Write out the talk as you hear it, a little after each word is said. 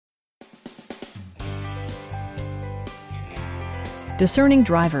discerning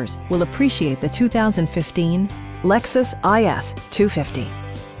drivers will appreciate the 2015 Lexus IS 250.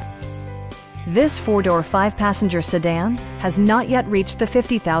 This four-door, five-passenger sedan has not yet reached the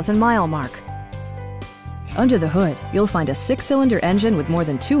 50,000-mile mark. Under the hood, you'll find a six-cylinder engine with more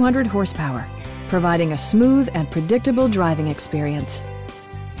than 200 horsepower, providing a smooth and predictable driving experience.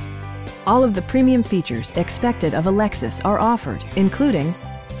 All of the premium features expected of a Lexus are offered, including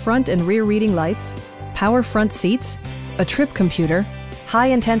front and rear reading lights, power front seats, a trip computer,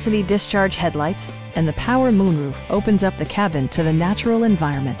 high-intensity discharge headlights, and the power moonroof opens up the cabin to the natural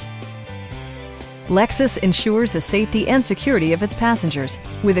environment. Lexus ensures the safety and security of its passengers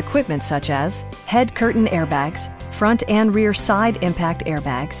with equipment such as head curtain airbags, front and rear side impact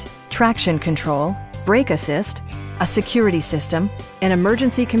airbags, traction control, brake assist, a security system, an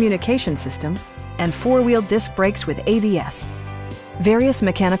emergency communication system, and four-wheel disc brakes with ABS. Various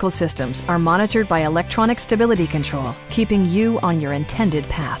mechanical systems are monitored by electronic stability control, keeping you on your intended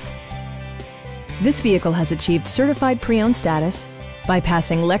path. This vehicle has achieved certified pre-owned status by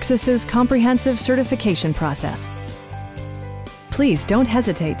passing Lexus's comprehensive certification process. Please don't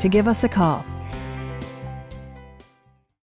hesitate to give us a call.